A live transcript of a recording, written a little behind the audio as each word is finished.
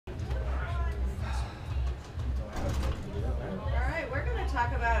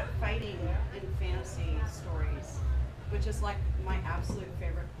talk about fighting in fantasy stories, which is like my absolute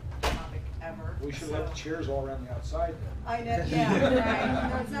favorite topic ever. We should have left the chairs all around the outside then. I know, yeah, right.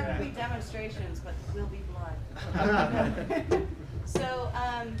 There's not going to be demonstrations, but will be blood. So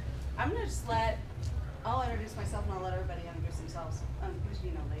I'm going to just I'll introduce myself and I'll let everybody introduce themselves. Because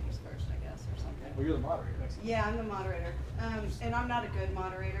ladies first, I guess, or something. Well, you're the moderator. Yeah, I'm the moderator. And I'm not a good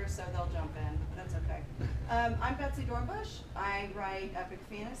moderator, so they'll jump in. That's okay. I'm Betsy Dorbush. I write epic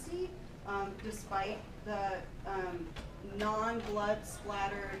fantasy. Despite the non-blood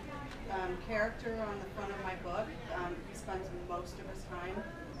splattered character on the front of my book, he spends most of his time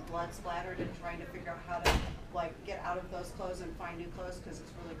blood splattered and trying to figure out how to get out of those clothes and find new clothes because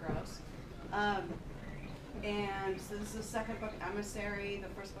it's really gross. And so this is the second book, Emissary. The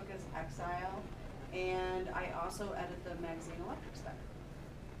first book is Exile. And I also edit the magazine Electric Spec.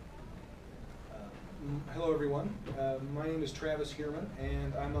 Hello, everyone. My name is Travis Heerman,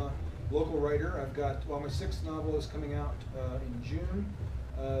 and I'm a local writer. I've got, my sixth novel is coming out in June.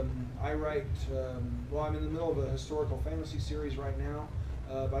 I write, I'm in the middle of a historical fantasy series right now,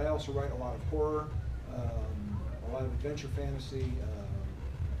 but I also write a lot of horror, a lot of adventure fantasy,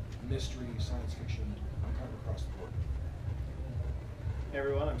 mystery, science fiction. I'm kind of across the board. Hey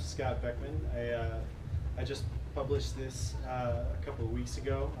everyone, I'm Scott Beckman. I just published this a couple of weeks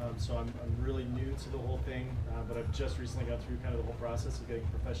ago, so I'm really new to the whole thing, but I've just recently gone through kind of the whole process of getting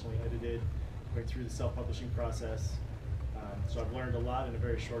professionally edited, going through the self-publishing process. So I've learned a lot in a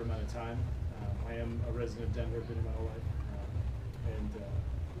very short amount of time. I am a resident of Denver, been in my whole life,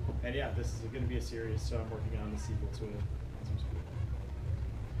 and yeah, this is going to be a series, so I'm working on the sequel to it.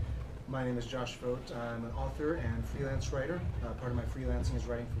 My name is Josh Vogt. I'm an author and freelance writer. Part of my freelancing is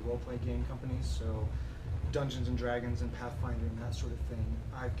writing for role-play game companies, so Dungeons and Dragons and Pathfinder and that sort of thing.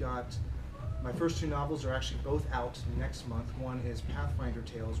 I've got, my first two novels are actually both out next month. One is Pathfinder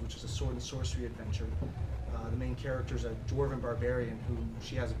Tales, which is a sword and sorcery adventure. The main character is a dwarven barbarian who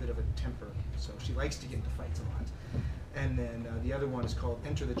she has a bit of a temper, so she likes to get into fights a lot. And then the other one is called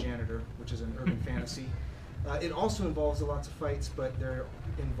Enter the Janitor, which is an urban fantasy. It also involves lots of fights, but they're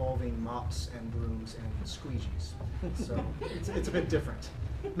involving mops and brooms and squeegees. So it's a bit different.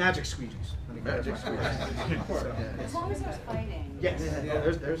 Magic squeegees. Magic squeegees. So, As long as there's fighting. yes.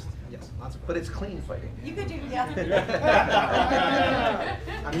 There's lots of. But it's clean fighting. You could do, yeah.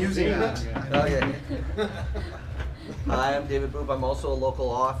 I'm using that. Okay. Hi, I'm David Boop. I'm also a local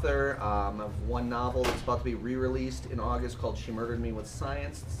author. I have one novel that's about to be re-released in August called She Murdered Me with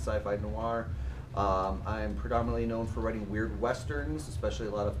Science. It's sci-fi noir. I'm predominantly known for writing weird westerns, especially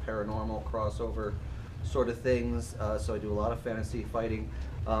a lot of paranormal crossover sort of things. So I do a lot of fantasy fighting.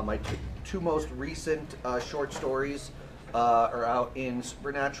 My two most recent short stories are out in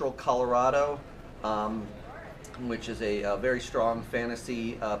Supernatural, Colorado, which is a very strong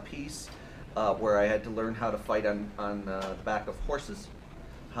fantasy piece where I had to learn how to fight on the back of horses.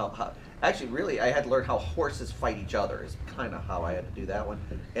 Actually, really, I had to learn how horses fight each other is kind of how I had to do that one.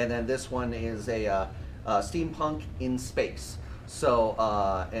 And then this one is a steampunk in space. So,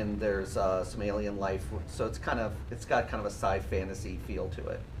 and there's some alien life. So it's got kind of a sci-fantasy feel to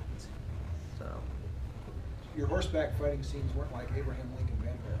it. So. Your horseback fighting scenes weren't like Abraham Lincoln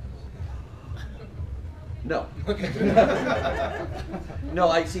vampire. No. No,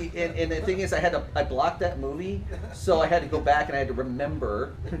 I see, and the thing is, I blocked that movie, so I had to go back and I had to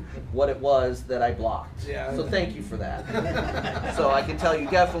remember what it was that I blocked. Yeah. So thank you for that. So I can tell you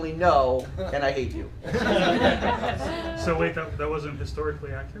definitely no, and I hate you. So wait, that wasn't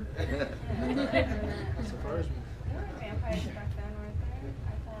historically accurate? So far as There were vampires back then, weren't there?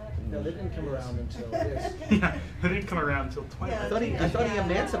 I thought. no, they didn't come around until this. Yeah, they didn't come around until Twilight. Yeah. I thought he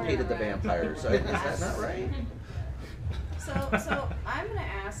emancipated the vampires. Is that not right? So I'm going to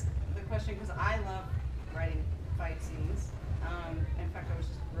ask the question because I love writing fight scenes. In fact, I was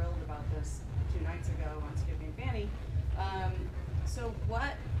just thrilled about this 2 nights ago on Skippy and Fanny. So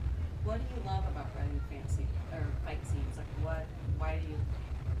what do you love about writing fantasy or fight scenes? Like why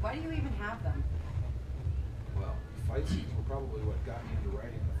do you even have them? Well, fight scenes were probably what got me into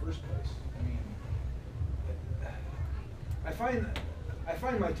writing in the first place. I mean, I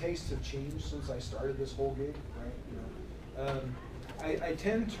find my tastes have changed since I started this whole gig, right? You know, I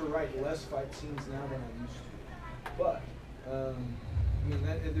tend to write less fight scenes now than I used to, but I mean,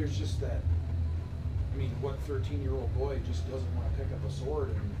 there's just that. I mean, what 13-year-old boy just doesn't want to pick up a sword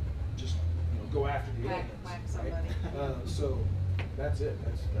and just go after the aliens, Whack somebody. right? So that's it.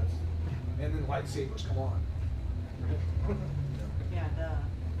 That's and then lightsabers, come on. Yeah,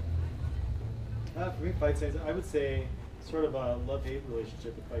 duh. For me, fight scenes, I would say sort of a love-hate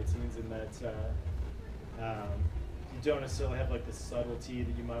relationship with fight scenes in that don't necessarily have like the subtlety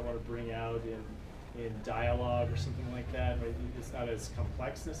that you might want to bring out in dialogue or something like that. Right? It's not as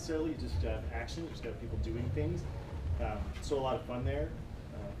complex necessarily. You just have action. You just got people doing things. So a lot of fun there,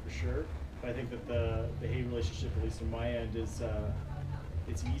 for sure. But I think that the hate relationship, at least on my end, is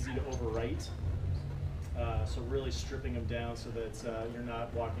it's easy to overwrite. So really stripping them down so that you're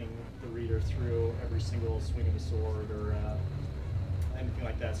not walking the reader through every single swing of a sword or anything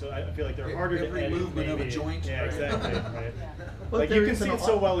like that. So I feel like they're harder to edit. Every movement of a joint. Yeah, right? exactly. Right. Yeah. Well, Like there you can is see an it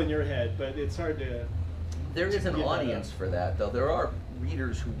so au- well in your head, but it's hard to. There is an Yeah. audience for that, though. There are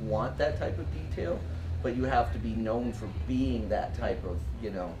readers who want that type of detail, but you have to be known for being that type of,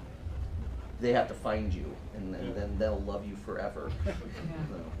 they have to find you, and then they'll love you forever. So.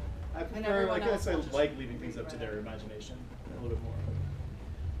 I prefer, everyone I guess, I else will like just leaving things up to their imagination a little bit more.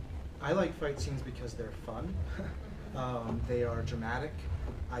 I like fight scenes because they're fun. They are dramatic.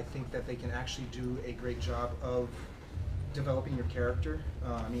 I think that they can actually do a great job of developing your character.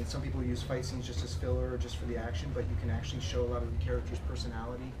 I mean, some people use fight scenes just as filler or just for the action, but you can actually show a lot of the character's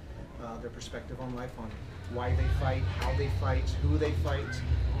personality, their perspective on life, on why they fight, how they fight, who they fight.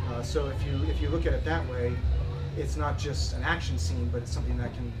 So if you look at it that way, it's not just an action scene, but it's something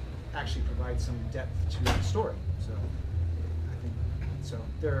that can actually provide some depth to the story. So I think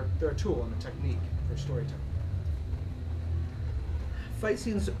they're a tool and a technique for storytelling. Fight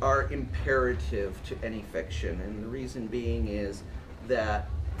scenes are imperative to any fiction, and the reason being is that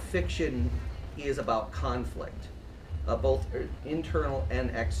fiction is about conflict, both internal and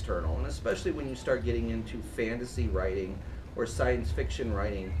external, and especially when you start getting into fantasy writing or science fiction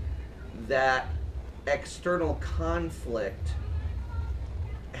writing, that external conflict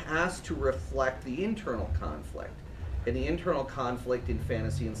has to reflect the internal conflict. And the internal conflict in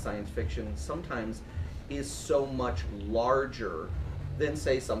fantasy and science fiction sometimes is so much larger than,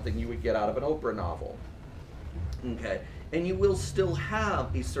 say, something you would get out of an Oprah novel. Okay, and you will still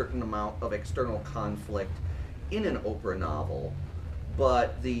have a certain amount of external conflict in an Oprah novel,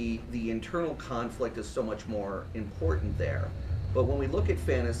 but the internal conflict is so much more important there. But when we look at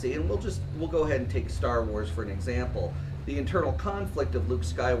fantasy, and we'll go ahead and take Star Wars for an example, the internal conflict of Luke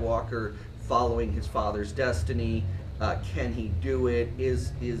Skywalker following his father's destiny, can he do it,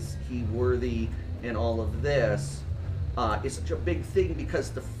 is he worthy, and all of this, is such a big thing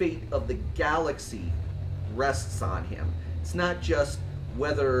because the fate of the galaxy rests on him. It's not just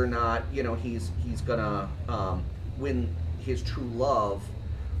whether or not he's gonna win his true love,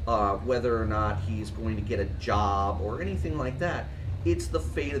 whether or not he's going to get a job or anything like that. It's the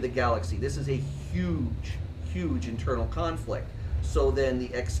fate of the galaxy. This is a huge internal conflict. So then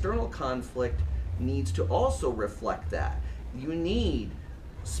the external conflict needs to also reflect that. You need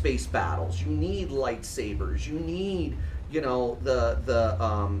space battles, you need lightsabers, you need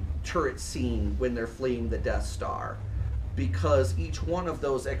the turret scene when they're fleeing the Death Star, because each one of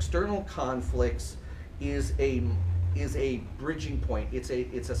those external conflicts is a bridging point. It's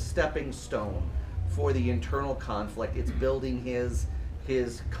a stepping stone for the internal conflict. It's building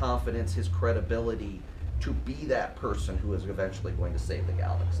his confidence, his credibility to be that person who is eventually going to save the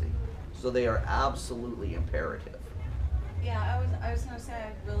galaxy. So they are absolutely imperative. Yeah, I was gonna say,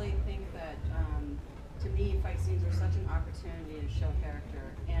 I really think that, to me, fight scenes are such an opportunity to show character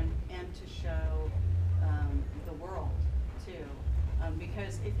and to show the world too.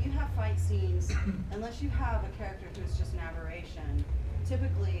 Because if you have fight scenes, unless you have a character who's just an aberration,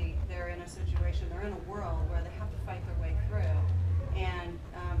 typically they're in a situation, they're in a world where they have to fight their way through. And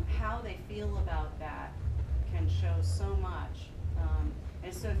how they feel about that can show so much.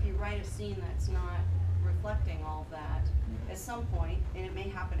 And so if you write a scene that's not reflecting all of that, at some point, and it may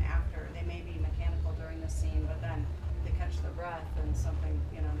happen after, they may be mechanical during the scene, but then they catch their breath and something,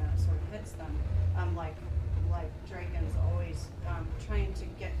 that sort of hits them. Like Draken's always trying to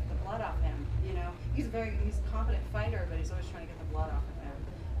get the blood off him, He's a competent fighter, but he's always trying to get the blood off of him.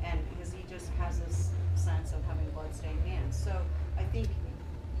 And because he just has this sense of having blood-stained hands. So I think,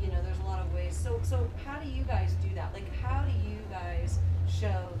 there's a lot of ways. So how do you guys do that? Like, how do you guys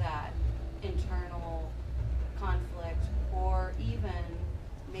show that internal conflict, or even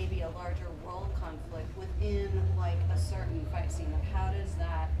maybe a larger world conflict within like a certain fight scene? Like, how do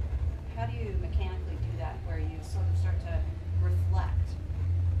you mechanically do that, where you sort of start to reflect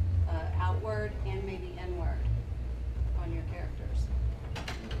outward and maybe inward on your characters?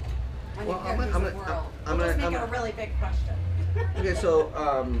 On your characters and world. We'll just make it a really big question. Okay, so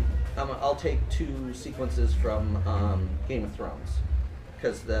I'll take two sequences from Game of Thrones,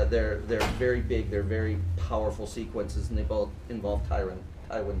 because they're very big, they're very powerful sequences, and they both involve Tywin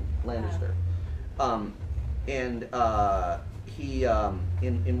Lannister. He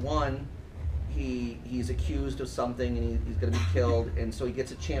in one, he's accused of something and he's going to be killed, and so he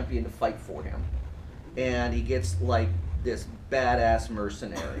gets a champion to fight for him, and he gets like this badass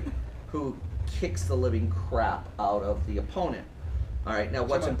mercenary who kicks the living crap out of the opponent. All right, now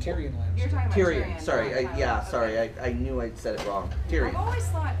what's important? Tyrion Lannister. You're talking about Tyrion. Tyrion. Sorry, not Tyler. sorry. Okay. I knew I said it wrong. Tyrion. I've always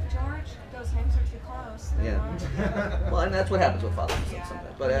thought, George, those names are too close. They're not. Well, and that's what happens with fathers Yeah,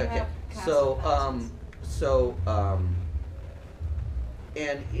 sometimes. when But you okay, have cast so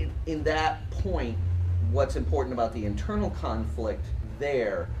and in that point, what's important about the internal conflict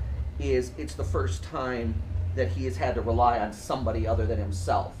there is it's the first time that he has had to rely on somebody other than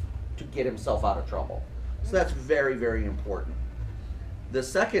himself to get himself out of trouble. So that's very, very important. The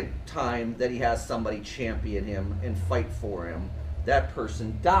second time that he has somebody champion him and fight for him, that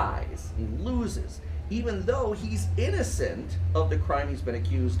person dies. He loses. Even though he's innocent of the crime he's been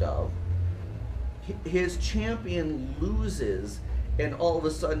accused of, his champion loses, and all of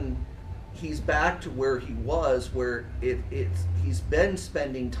a sudden he's back to where he was, where he's been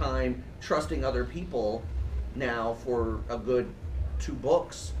spending time trusting other people now for a good 2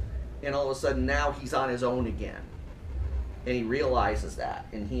 books, and all of a sudden now he's on his own again. And he realizes that,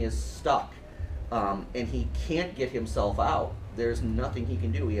 and he is stuck, and he can't get himself out. There's nothing he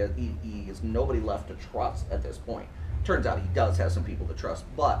can do. He has nobody left to trust at this point. Turns out he does have some people to trust,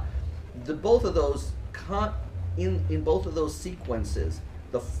 but both of those in both of those sequences,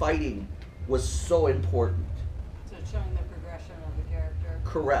 the fighting was so important. So it's showing the progression of the character.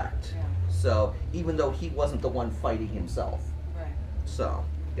 Correct. Yeah. So even though he wasn't the one fighting himself, Right. so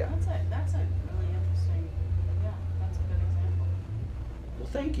yeah. That's a really interesting. Yeah, that's a good example. Well,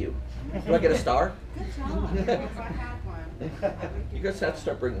 thank you. Do I get a star? Good job. If I had one. You guys have to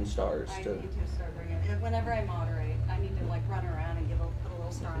start bringing stars I to. need to start bringing. Whenever I moderate, I need to like run around and put a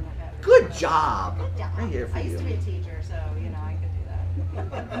little star on the head. or Good whatever. job. Good job. I'm here for I used to be you. a teacher, so I could do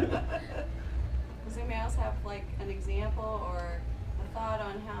that. Does anybody else have like an example or a thought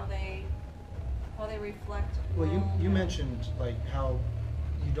on how they reflect? Well, you world? mentioned like how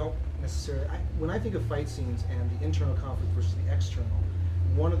you don't necessarily. When I think of fight scenes and the internal conflict versus the external,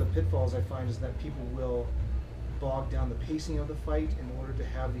 one of the pitfalls I find is that people will bog down the pacing of the fight in order to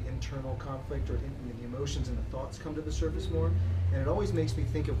have the internal conflict or the emotions and the thoughts come to the surface more. And it always makes me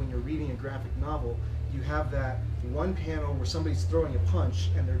think of when you're reading a graphic novel, you have that one panel where somebody's throwing a punch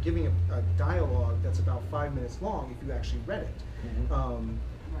and they're giving a dialogue that's about 5 minutes long if you actually read it. Mhm.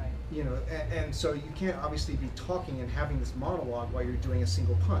 Right. You know, and so you can't obviously be talking and having this monologue while you're doing a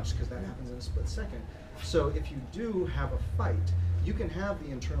single punch, because that happens in a split second. So if you do have a fight, you can have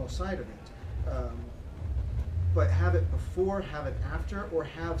the internal side of it, but have it before, have it after, or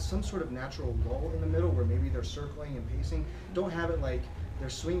have some sort of natural lull in the middle where maybe they're circling and pacing. Don't have it like they're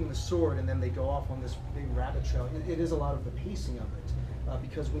swinging the sword and then they go off on this big rabbit trail. It is a lot of the pacing of it,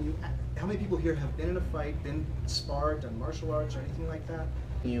 because when how many people here have been in a fight, been sparred, done martial arts or anything like that?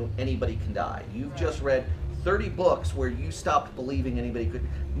 Anybody can die. You've Right. just read 30 books where you stopped believing anybody could.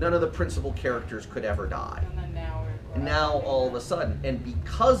 None of the principal characters could ever die. And then now we're. And now all of a sudden, and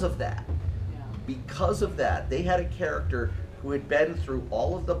because of that, Yeah. they had a character who had been through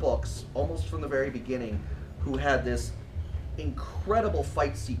all of the books almost from the very beginning, who had this incredible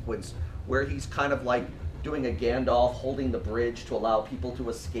fight sequence where he's kind of like doing a Gandalf holding the bridge to allow people to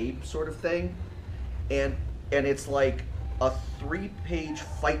escape sort of thing. And it's like a 3-page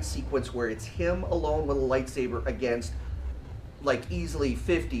fight sequence where it's him alone with a lightsaber against like easily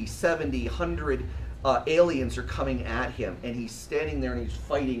 50, 70, 100 aliens are coming at him, and he's standing there and he's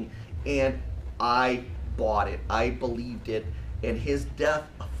fighting, and I bought it. I believed it, and his death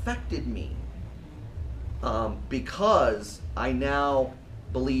affected me because I now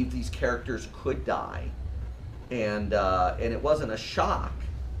believe these characters could die, and it wasn't a shock.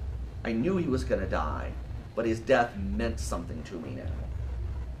 I knew he was going to die, but his death meant something to me now.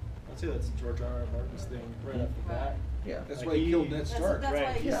 I'd say that's George R.R. Martin's thing right off the bat. Yeah. That's Like why he killed Ned That's Stark. why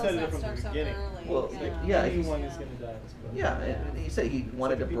Right, he he kills said it Ned from the Stark so beginning. early. Well, yeah. Anyone Yeah. is going to die. It's about- Yeah, and he said he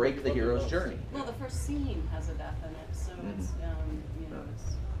wanted to break the hero's journey. Well, the first scene has a death in it, so it's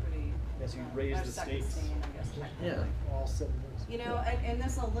it's pretty. Yes, you raise or the second stakes. Scene, I guess, technically. Yeah. All 7 books. You know, and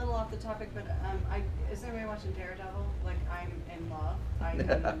this is a little off the topic, but is anybody watching Daredevil? Like, I'm in love. I'm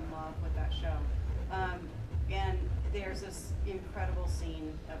in love with that show. And there's this incredible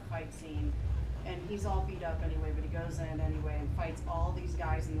scene, a fight scene, and he's all beat up anyway, but he goes in anyway and fights all these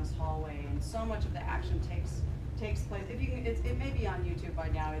guys in this hallway, and so much of the action takes place. If you can, it may be on YouTube by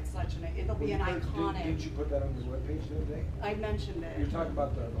now. It's it'll be an iconic. Did you put that on his webpage the other day? I mentioned it. You're talking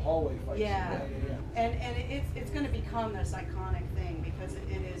about the hallway fight. Yeah. Yeah. And it's going to become this iconic thing because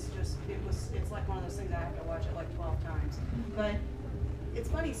it's like one of those things I have to watch it like 12 times. But it's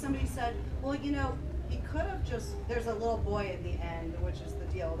funny, somebody said, well, you know, he could have just, there's a little boy at the end, which is the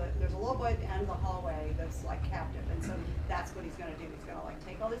deal, that there's a little boy at the end of the hallway that's like captive, and so that's what he's gonna do. He's gonna like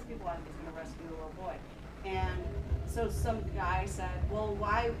take all these people out and he's gonna rescue the little boy. And so some guy said, well,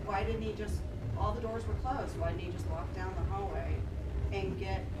 why didn't he just, all the doors were closed, why didn't he just walk down the hallway and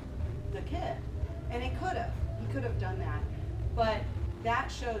get the kid? And he could have done that. But that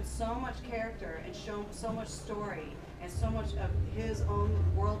showed so much character and showed so much story and so much of his own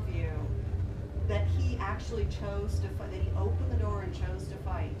worldview that he actually chose to fight, that he opened the door and chose to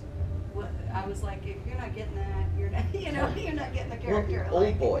fight. I was like, if you're not getting that, you're not, you know, you're not getting the character. Well,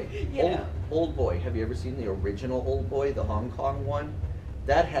 like, Old Boy. You know. Old Boy. Have you ever seen the original Old Boy, the Hong Kong one?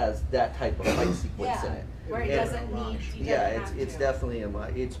 That has that type of fight sequence in it. Where he And- doesn't need, he Yeah, doesn't it's have to.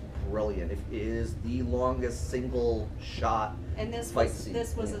 definitely it's brilliant. It is the longest single shot And this fight was, scene.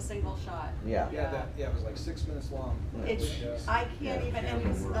 this was yeah. a single shot. Yeah. Yeah, it was like 6 minutes long. Yeah. It's, Yeah. I can't even, and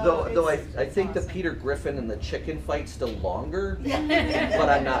it's, Though I it's think the awesome. Peter Griffin and the chicken fight's still longer, Yeah. but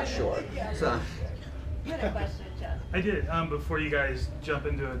I'm not sure. Yeah. So, You had a question, Jeff. I did. Before you guys jump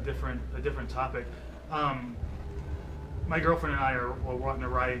into a different topic, my girlfriend and I are wanting to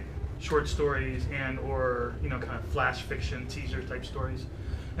write short stories and or kind of flash fiction teaser type stories,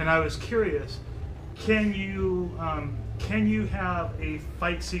 and I was curious, can you have a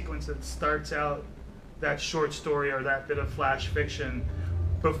fight sequence that starts out that short story or that bit of flash fiction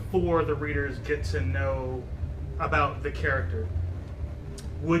before the readers get to know about the character?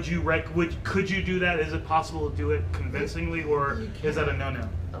 Could you do that? Is it possible to do it convincingly, or is that a no-no?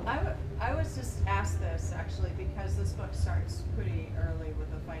 I was just asked this actually because this book starts pretty early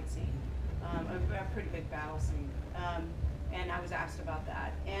with a fight scene, a pretty big battle scene, and I was asked about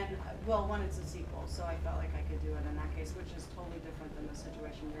that. And well, one, it's a sequel, so I felt like I could do it in that case, which is totally different than the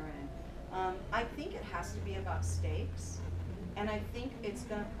situation you're in. I think it has to be about stakes, and I think it's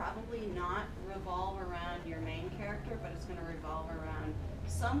going to probably not revolve around your main character, but it's going to revolve around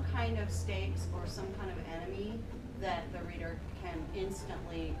some kind of stakes or some kind of enemy that the reader can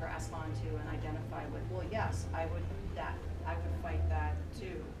instantly grasp onto and identify with. Well, yes, I would fight that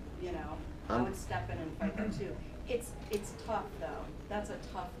too. I would step in and fight that too. It's tough though. That's a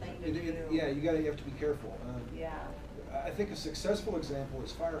tough thing to do. Yeah, you have to be careful. Yeah. I think a successful example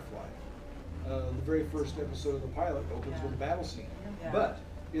is Firefly. The very first episode of the pilot opens with a battle scene. Yeah. But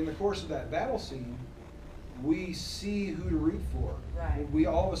in the course of that battle scene, we see who to root for. Right. We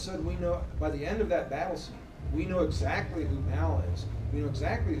all of a sudden we know by the end of that battle scene, we know exactly who Mal is. We know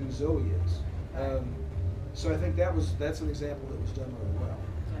exactly who Zoe is. Right. So I think that's an example that was done really well.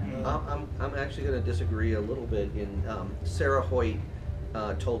 I'm actually going to disagree a little bit. Sarah Hoyt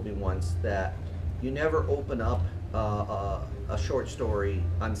told me once that you never open up a short story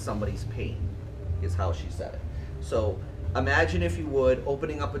on somebody's pain, is how she said it. So imagine, if you would,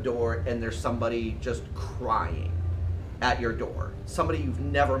 opening up a door and there's somebody just crying at your door, somebody you've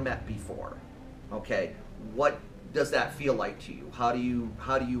never met before. Okay, what does that feel like to you? How do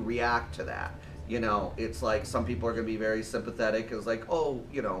you react to that? It's like some people are going to be very sympathetic. It's like, oh,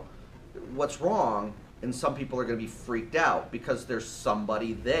 what's wrong? And some people are going to be freaked out because there's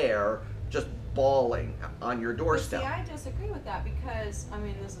somebody there just bawling on your doorstep. See, I disagree with that because,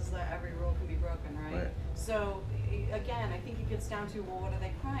 this is the every rule can be broken, right? Right. So, again, I think it gets down to, well, what are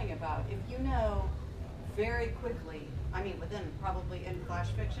they crying about? If you know very quickly, within probably, in flash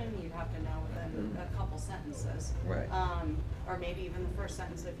fiction, you'd have to know within a couple sentences. Right. Or maybe even the first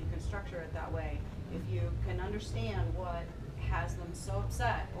sentence if you can structure it that way. If you can understand what has them so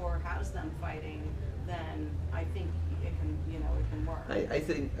upset or has them fighting, then I think it can work. I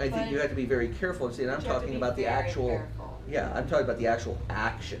think you have to be very careful and see. And I'm But you have to talking be about the very actual. careful. Yeah, I'm talking about the actual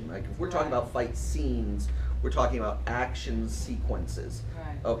action. Like if we're talking Right. about fight scenes, we're talking about action sequences.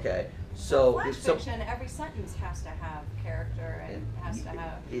 Right. Okay, so Flash if some, fiction, every sentence has to have character and has to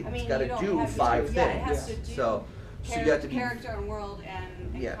have. It's gotta you don't do have to 5 Yeah, it things. has to do So you have to be. character and world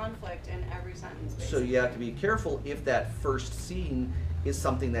and Yeah. conflict in every sentence. So you have to be careful if that first scene is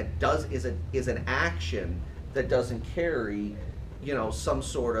something that is an action that doesn't carry, some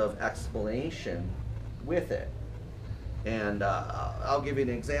sort of explanation with it. And I'll give you an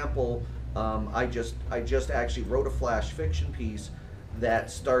example. I just actually wrote a flash fiction piece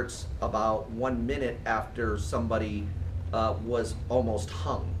that starts about 1 minute after somebody was almost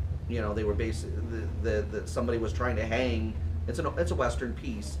hung. They were basically somebody was trying to hang. It's a Western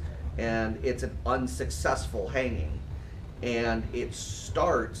piece, and it's an unsuccessful hanging, and it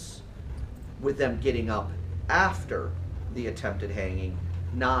starts with them getting up after the attempted hanging,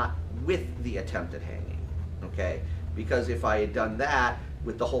 not with the attempted hanging. Okay, because if I had done that,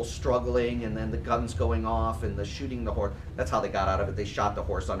 with the whole struggling and then the guns going off and the shooting the horse. That's how they got out of it. They shot the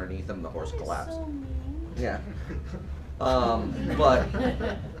horse underneath them, the horse collapsed. So mean. Yeah. But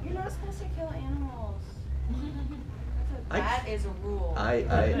You're not supposed to kill animals. I- That is a rule. I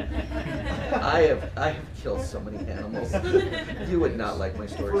have killed so many animals. You would not like my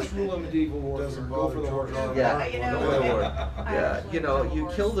story. First rule of medieval warfare: Doesn't go for bother the horse. George Yeah, You know, go for the horse. I Yeah, actually you know, kill you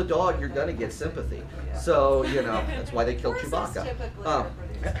horse. kill the dog, you're gonna get sympathy. Yeah. So, you know, that's why they killed Horses Chewbacca. typically Oh, are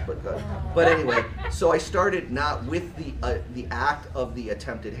pretty but good. But anyway, so I started not with the act of the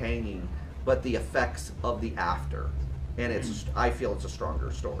attempted hanging, but the effects of the after, and I feel it's a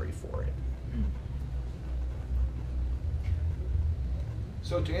stronger story for it.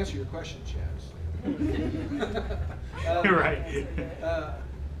 So to answer your question, Chaz. You're right.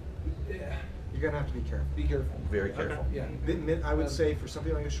 Yeah, You're gonna have to be careful. be careful. Very careful. Yeah. I would say for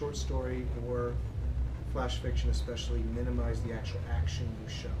something like a short story or flash fiction especially, minimize the actual action you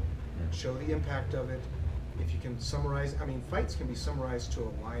show. Show the impact of it. If you can summarize, I mean, fights can be summarized to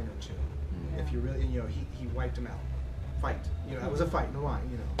a line or two. Yeah. If you really, you know, he wiped him out. Fight. You know, that was a fight, no line.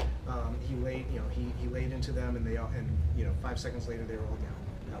 You know, he laid, you know, he laid into them, and you know, 5 seconds later they were all down.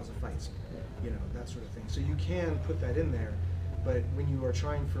 That was a fight. You know, that sort of thing. So you can put that in there, but when you are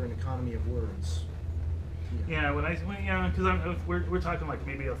trying for an economy of words. You know, Yeah, because we're talking like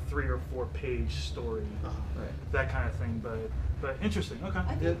maybe a 3 or 4 page story, Right. that kind of thing. But interesting. Okay.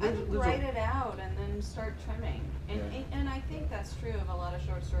 I There- think there's a- write it out and then start trimming. And Yeah. and I think that's true of a lot of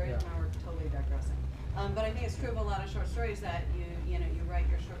short stories. Yeah. Now we're totally digressing. But I think it's true of a lot of short stories that you know you write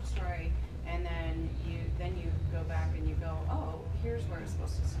your short story and then you go back and you go, oh, here's where it's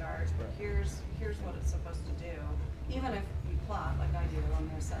supposed to start. Here's what it's supposed to do. Even if you plot like I do, I'm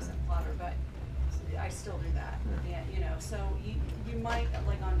an assessment plotter, but I still do that. Yeah, you know, so you might,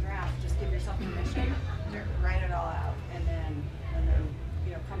 like on draft, just give yourself a mission to write it all out, and then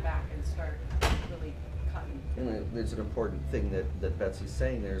you know come back and start really cutting. And there's an important thing that Betsy's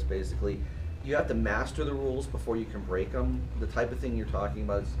saying there is basically, you have to master the rules before you can break them. The type of thing you're talking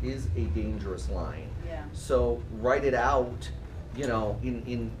about is a dangerous line. Yeah. So write it out, you know,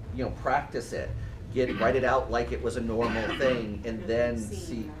 in you know, practice it. Write it out like it was a normal thing, and then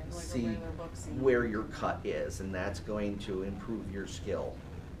Scene, like a see regular book scene. where your cut is, and that's going to improve your skill.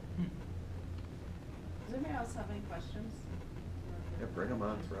 Does anybody else have any questions? Yeah, bring them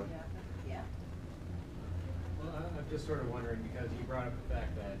on, bro. Yeah. Well, I'm just sort of wondering, because you brought up the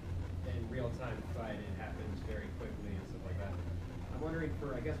fact that in real-time fight, it happens very quickly and stuff like that. I'm wondering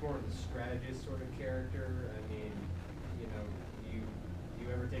for, I guess, more of the strategist sort of character. I mean, you know, do you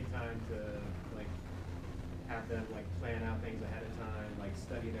ever take time to, like, have them, like, plan out things ahead of time, like,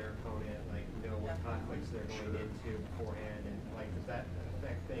 study their opponent, like, know what conflicts they're going into beforehand, and, like, does that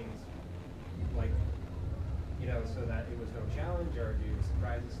affect things, like, you know, so that it was no challenge, or do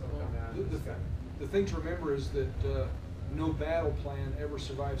surprises still come out? The thing to remember is that no battle plan ever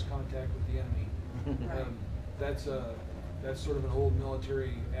survives contact with the enemy. Right. That's sort of an old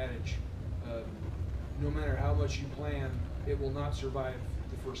military adage. No matter how much you plan, it will not survive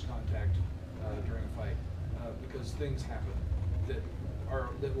the first contact during a fight because things happen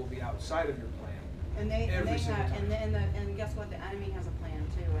that will be outside of your plan. And they every have single time. and guess what? The enemy has a plan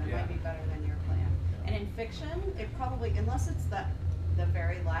too, and it Yeah. might be better than your plan. And in fiction, it probably, unless it's the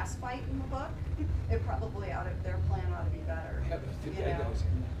very last fight in the book, it probably their plan ought to be better. Yeah, but You it know, does.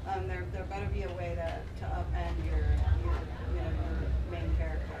 there better be a way to upend your main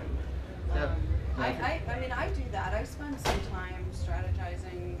character. Yeah. I mean I do that. I spend some time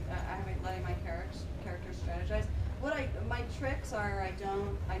strategizing. Letting my characters strategize. My tricks are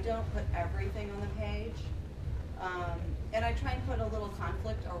I don't put everything on the page. And I try and put a little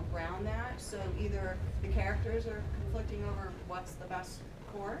conflict around that, so either the characters are conflicting over what's the best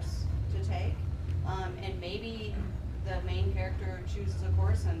course to take, and maybe the main character chooses a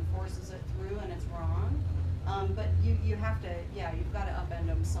course and forces it through and it's wrong, but you have to, you've got to upend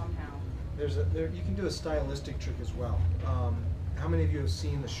them somehow. You can do a stylistic trick as well. How many of you have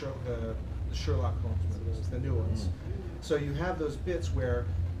seen the Sherlock Holmes movies, the new ones? So you have those bits where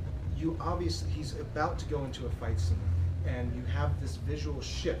he's about to go into a fight scene, and you have this visual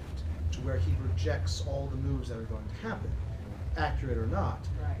shift to where he rejects all the moves that are going to happen, accurate or not.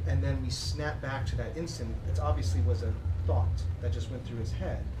 Right. And then we snap back to that instant. It obviously was a thought that just went through his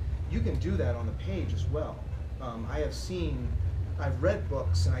head. You can do that on the page as well. I've read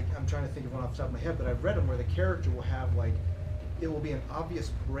books, and I'm trying to think of one off the top of my head, but I've read them where the character will have it will be an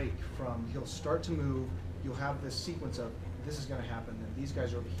obvious break from, he'll start to move, you'll have this sequence of, this is going to happen, and these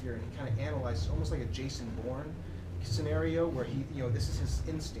guys are over here, and he kind of analyzes, almost like a Jason Bourne scenario, where this is his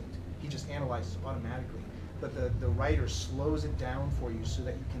instinct. He just analyzes automatically. but the writer slows it down for you so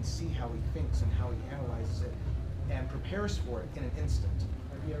that you can see how he thinks and how he analyzes it and prepares for it in an instant.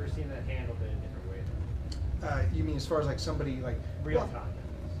 Have you ever seen that handled in a different way? You mean as far as like somebody like Real time.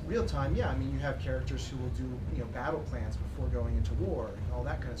 Real time, yeah. I mean, you have characters who will do battle plans before going into war and all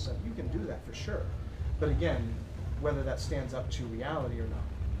that kind of stuff. You can do that for sure, but again, whether that stands up to reality or not.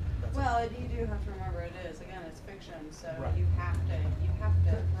 That's Well, and you do have to remember it's fiction, so Right. you have to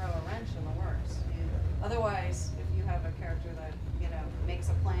throw a wrench in the works. Otherwise, if you have a character that makes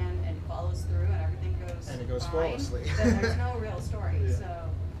a plan and follows through and everything goes And it goes fine, flawlessly. then there's no real story. Yeah.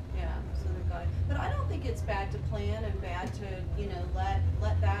 So they've got it. But I don't think it's bad to plan and bad to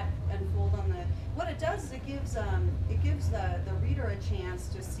let that unfold on the. What it does is it gives the reader a chance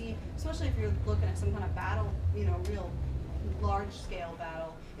to see, especially if you're looking at some kind of battle, real large scale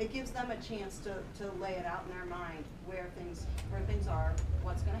battle. It gives them a chance to lay it out in their mind where things are,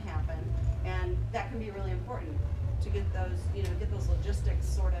 what's going to happen, and that can be really important to get those logistics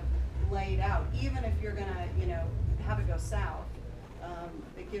sort of laid out. Even if you're going to have it go south,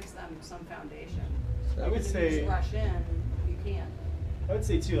 it gives them some foundation. I would If you say- just rush in, you can't. I would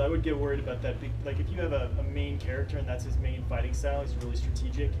say too, I would get worried about that. Like if you have a main character and that's his main fighting style, he's really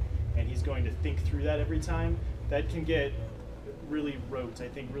strategic, and he's going to think through that every time. That can get really rote, I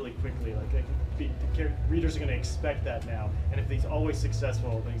think, really quickly. Like readers are going to expect that now, and if he's always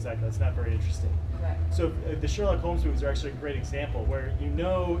successful, then exactly, that's not very interesting. Right. So the Sherlock Holmes movies are actually a great example, where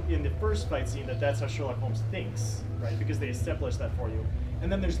in the first fight scene that's how Sherlock Holmes thinks, right? Because they establish that for you.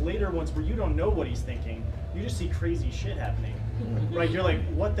 And then there's later ones where you don't know what he's thinking. You just see crazy shit happening, right? You're like,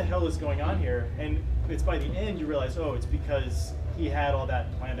 what the hell is going on here? And it's by the end you realize, oh, it's because he had all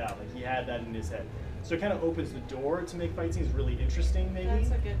that planned out. Like he had that in his head. So it kind of opens the door to make fight scenes really interesting, maybe.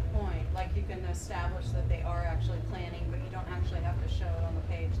 That's a good point. Like you can establish that they are actually planning, but you don't actually have to show it on the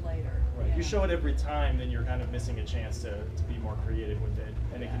page later. Right. If you show it every time, then you're kind of missing a chance to be more creative with it,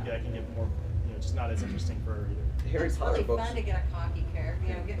 and that can get more, just not as interesting for a reader. Harry It's Potter really books. fun to get a cocky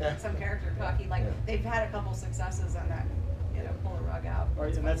character, get some character cocky. Like they've had a couple successes and then, pull the rug out.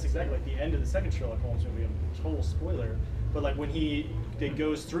 Right, and that's exactly like the end of the second Sherlock Holmes movie. A total spoiler, but like when it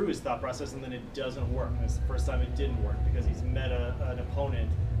goes through his thought process and then it doesn't work. And it's the first time it didn't work because he's met an opponent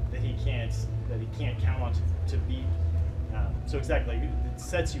that he can't count on to beat. So exactly, it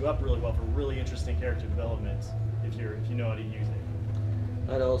sets you up really well for really interesting character development if you know how to use it.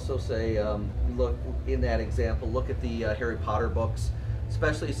 I'd also say, look, in that example, look at the Harry Potter books,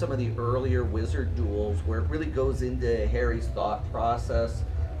 especially some of the earlier wizard duels where it really goes into Harry's thought process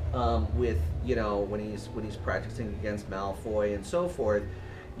with, when he's practicing against Malfoy and so forth.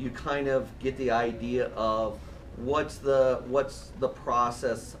 You kind of get the idea of what's the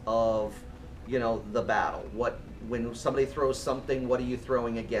process of, the battle. When somebody throws something, what are you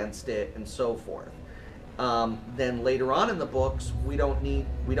throwing against it, and so forth. Then later on in the books, we don't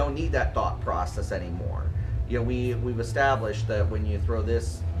need that thought process anymore. We've established that when you throw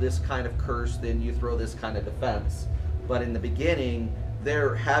this kind of curse, then you throw this kind of defense. But in the beginning,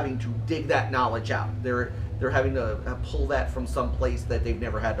 they're having to dig that knowledge out. They're having to pull that from some place that they've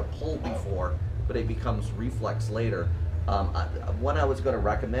never had to pull before, but it becomes reflex later. One I was going to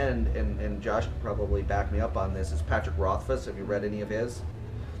recommend, and Josh could probably back me up on this, is Patrick Rothfuss. Have you read any of his?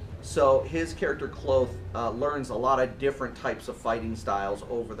 So his character Cloth learns a lot of different types of fighting styles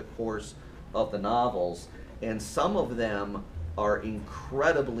over the course of the novels, and some of them are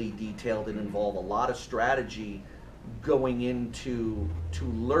incredibly detailed and involve a lot of strategy going into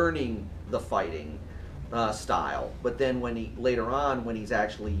learning the fighting style. But then later on when he's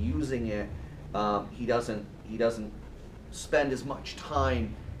actually using it, he doesn't spend as much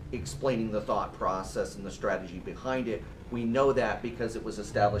time explaining the thought process and the strategy behind it. We know that because it was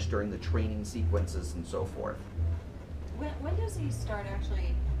established during the training sequences and so forth. When does he start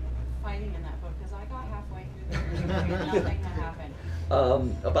actually fighting in that book? Because I got halfway through the and nothing had happened.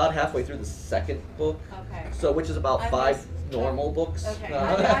 About halfway through the second book, Okay. so which is about I 5 missed- normal books. Okay.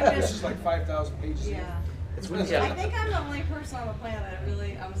 I This just- is like 5,000 pages. Yeah. It's really Yeah. I think I'm the only person on the planet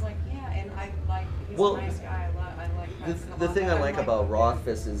that I was like, yeah, and he's Well, a nice guy. I like The thing I like about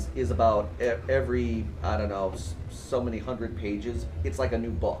Rothfuss is about every, I don't know, so many hundred pages, it's like a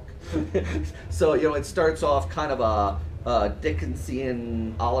new book. So, it starts off kind of a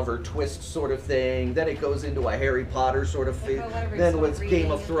Dickensian Oliver Twist sort of thing, then it goes into a Harry Potter sort of thing, then with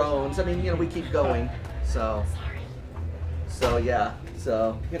Game of Thrones. I mean, we keep going. So yeah.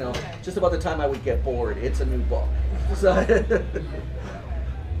 So, just about the time I would get bored, it's a new book. So Trying to pick it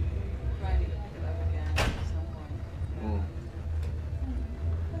up again at some point.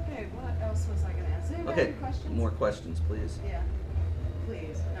 Okay, what else was I going to ask? Anybody Okay, have questions? more questions, please. Yeah,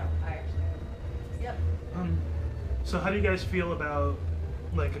 please. No, I actually. Yep. So how do you guys feel about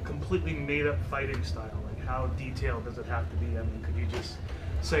like a completely made up fighting style? Like how detailed does it have to be? I mean, could you just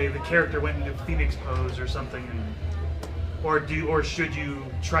say the character went into Phoenix pose or something, and, or should you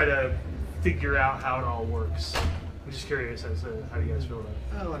try to figure out how it all works? I'm just curious as to how do you guys feel about it?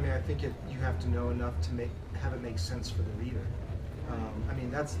 Well, I mean, I think you have to know enough to have it make sense for the reader. I mean,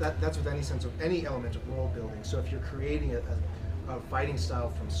 that's with any sense of any element of world building. So if you're creating a fighting style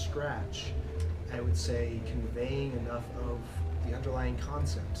from scratch, I would say conveying enough of the underlying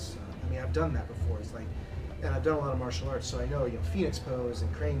concepts. I mean, I've done that before. It's like, and I've done a lot of martial arts, so I know, you know, Phoenix pose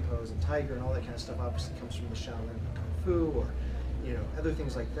and crane pose and tiger and all that kind of stuff obviously comes from the Shaolin Kung Fu, or, you know, other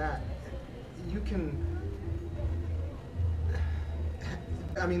things like that. You can,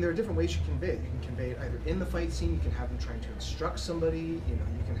 I mean, there are different ways you convey it. You can convey it either in the fight scene, you can have them trying to instruct somebody, you know,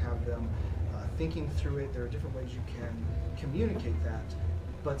 you can have them thinking through it. There are different ways you can communicate that.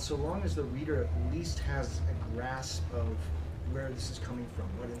 But so long as the reader at least has a grasp of where this is coming from,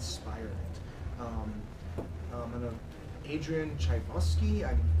 what inspired it. Adrian Tchaikovsky,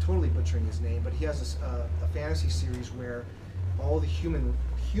 I'm totally butchering his name, but he has this, a fantasy series where all the human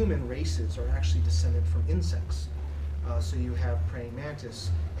races are actually descended from insects. So you have praying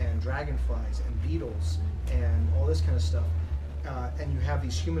mantis and dragonflies and beetles and all this kind of stuff. And you have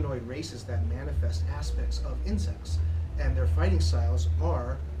these humanoid races that manifest aspects of insects. And their fighting styles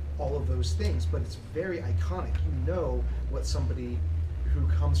are all of those things, but it's very iconic. You know what somebody who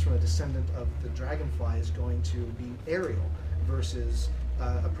comes from a descendant of the dragonfly is going to be aerial versus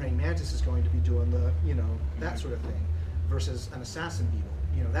a praying mantis is going to be doing the, you know, that sort of thing, versus an assassin beetle,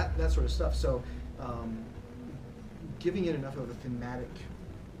 you know, that sort of stuff. So giving it enough of a thematic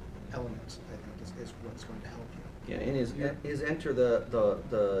element, I think, is what's going to help you. Yeah, in his Enter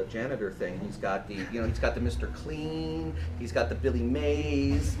the Janitor thing, he's got the, you know, he's got the Mr. Clean, he's got the Billy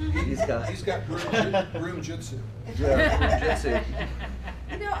Mays, he's got broom jutsu. Yeah, broom jutsu.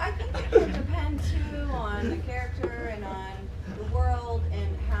 You know, I think it can depend too on the character and on the world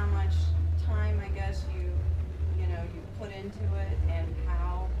and how much time, I guess, you put into it, and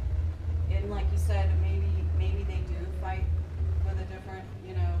how, and like you said, maybe they do fight with a different,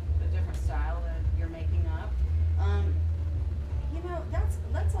 a different style that you're making up.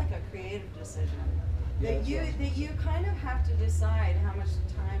 That's like a creative decision that you kind of have to decide how much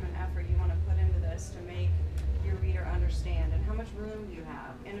time and effort you want to put into this to make your reader understand, and how much room you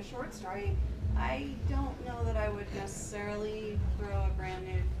have. In a short story, I don't know that I would necessarily throw a brand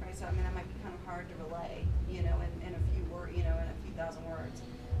new phrase out. I mean, that might be kind of hard to relay, in a few words, in a few thousand words.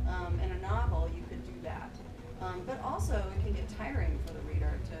 In a novel, you could do that. But also, it can get tiring for the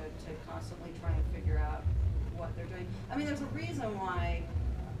reader to constantly try and figure out what they're doing. I mean, there's a reason why,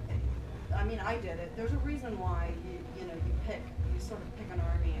 I did it. There's a reason why you sort of pick an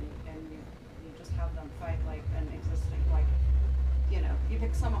army and you just have them fight like an existing, like, you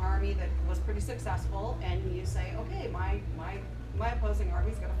pick some army that was pretty successful and you say, okay, my opposing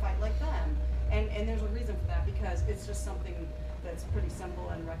army's gonna fight like them. And there's a reason for that, because it's just something that's pretty simple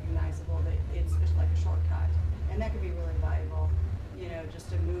and recognizable, that it's like a shortcut. And that could be really valuable, just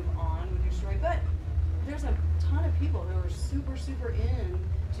to move on with your story. But there's a ton of people who are super, super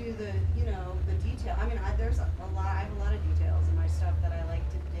into the, the detail. I mean, I have a lot of details in my stuff that I like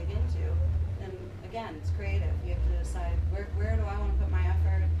to dig into. And again, it's creative. You have to decide where do I want to put my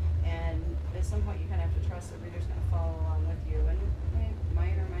effort, and at some point you kind of have to trust the reader's going to follow along with you, and they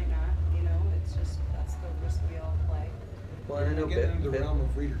might or might not. It's just, that's the risk we all play. Well, and I get into the realm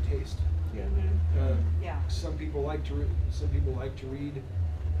of reader taste. Yeah. Yeah. Some people like to read,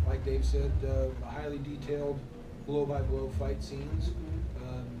 like Dave said, highly detailed, blow-by-blow fight scenes.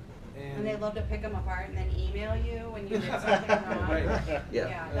 And they love to pick them apart and then email you when you did something wrong. Right.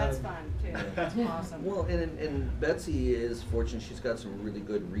 Yeah, that's fun too. That's awesome. Well, and Betsy is fortunate. She's got some really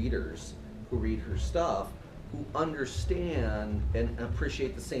good readers who read her stuff, who understand and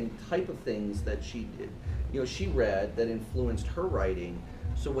appreciate the same type of things that she did. She read that influenced her writing.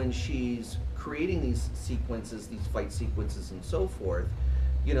 So when she's creating these sequences, these fight sequences and so forth,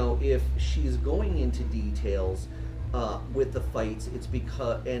 if she's going into details with the fights, it's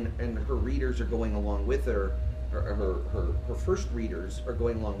because, and her readers are going along with her, her first readers are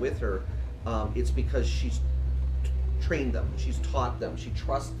going along with her, it's because she's trained them, she's taught them, she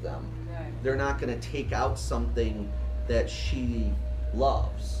trusts them. Right. They're not going to take out something that she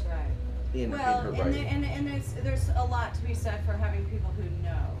loves. Right. In her writing. And there's a lot to be said for having people who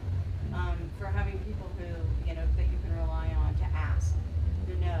know, for having people who, that you can rely on to ask,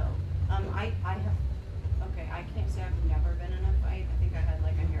 to know. I can't say I've never been in a fight. I think I had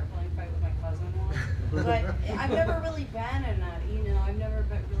like a hair pulling fight with my cousin once. But I've never really been in a, I've never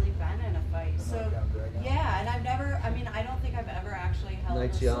really been in a fight. So yeah, and I've never. I mean, I don't think I've ever actually held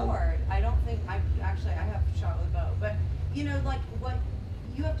Knight's a young. sword. I don't think I have shot with a bow, but like what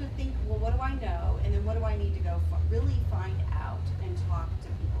you have to think. Well, what do I know, and then what do I need to go really find out and talk to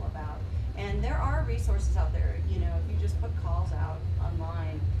people about? And there are resources out there. If you just put calls out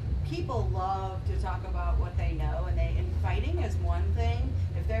online, people love to talk about what they know, and fighting is one thing.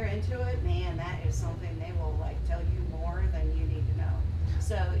 If they're into it, man, that is something they will tell you more than you need to know.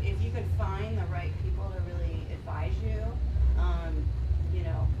 So if you can find the right people to really advise you,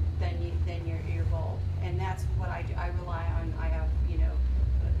 then you're bold. And that's what I do. I rely on. I have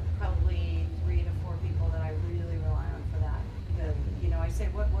probably 3 to 4 people that I really rely on for that. I say,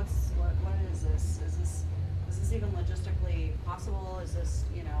 what is this? Is this even logistically possible? Is this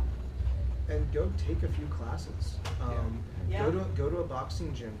And go take a few classes. Yeah. Go to a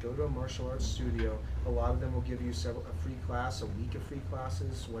boxing gym. Go to a martial arts studio. A lot of them will give you a free class, a week of free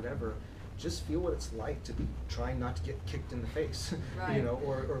classes, whatever. Just feel what it's like to be trying not to get kicked in the face, Right.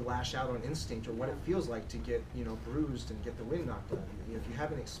 or lash out on instinct, or what it feels like to get bruised and get the wind knocked out of you. If you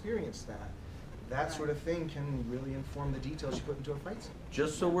haven't experienced that sort of thing can really inform the details you put into a fight scene.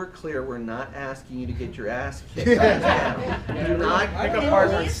 Just so we're clear, we're not asking you to get your ass kicked. Do not Pick a At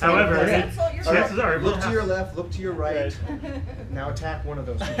partner. least However, consult your chances partner. are, Look to your left, look to your right. Right. Now attack one of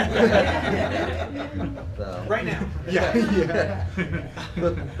those people. So- Right now. Yeah.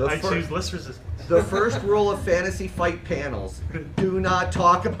 I choose less resistance. The first rule of fantasy fight panels: do not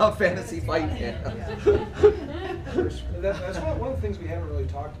talk about fantasy fight panels. That's one of the things we haven't really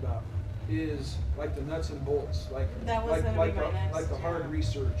talked about is like the nuts and bolts, That was gonna be my next, like the hard yeah.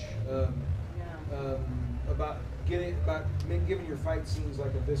 research Yeah. about giving your fight scenes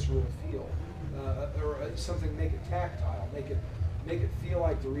like a visceral feel, or something. Make it tactile. Make it feel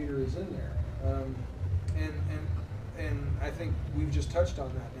like the reader is in there. And I think we've just touched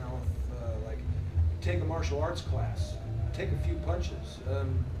on that now. With, take a martial arts class, take a few punches,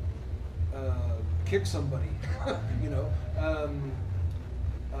 kick somebody,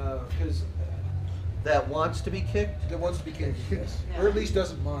 because That wants to be kicked. that wants to be kicked, yes, Yeah. or at least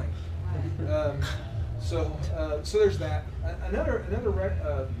doesn't mind. Right. So there's that. Another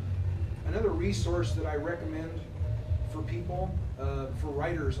resource that I recommend for people, for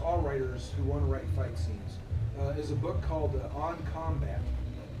writers, all writers who want to write fight scenes, is a book called On Combat.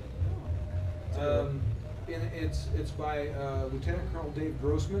 And it's by Lieutenant Colonel Dave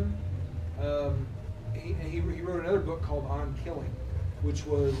Grossman. He wrote another book called On Killing, which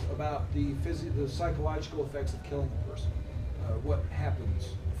was about the psychological effects of killing a person. What happens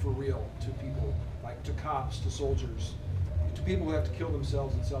for real to people, like to cops, to soldiers, to people who have to kill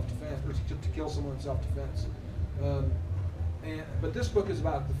themselves in self-defense, or to kill someone in self-defense. But this book is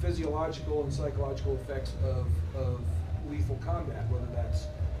about the physiological and psychological effects of lethal combat, whether that's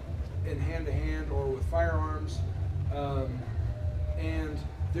in hand-to-hand or with firearms. And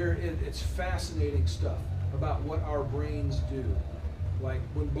it's fascinating stuff about what our brains do. Like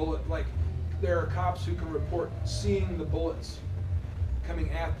there are cops who can report seeing the bullets coming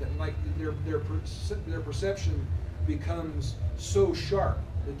at them. Like their perception becomes so sharp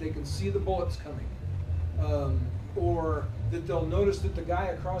that they can see the bullets coming, or that they'll notice that the guy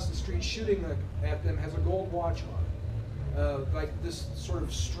across the street shooting at them has a gold watch on. Like this sort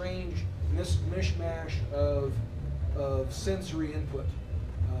of strange mishmash of sensory input.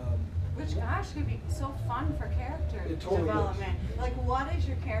 Which, gosh, could be so fun for character It totally development. Like, what is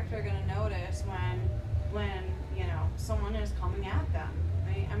your character going to notice when someone is coming at them?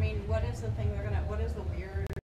 I mean, what is the thing what is the weird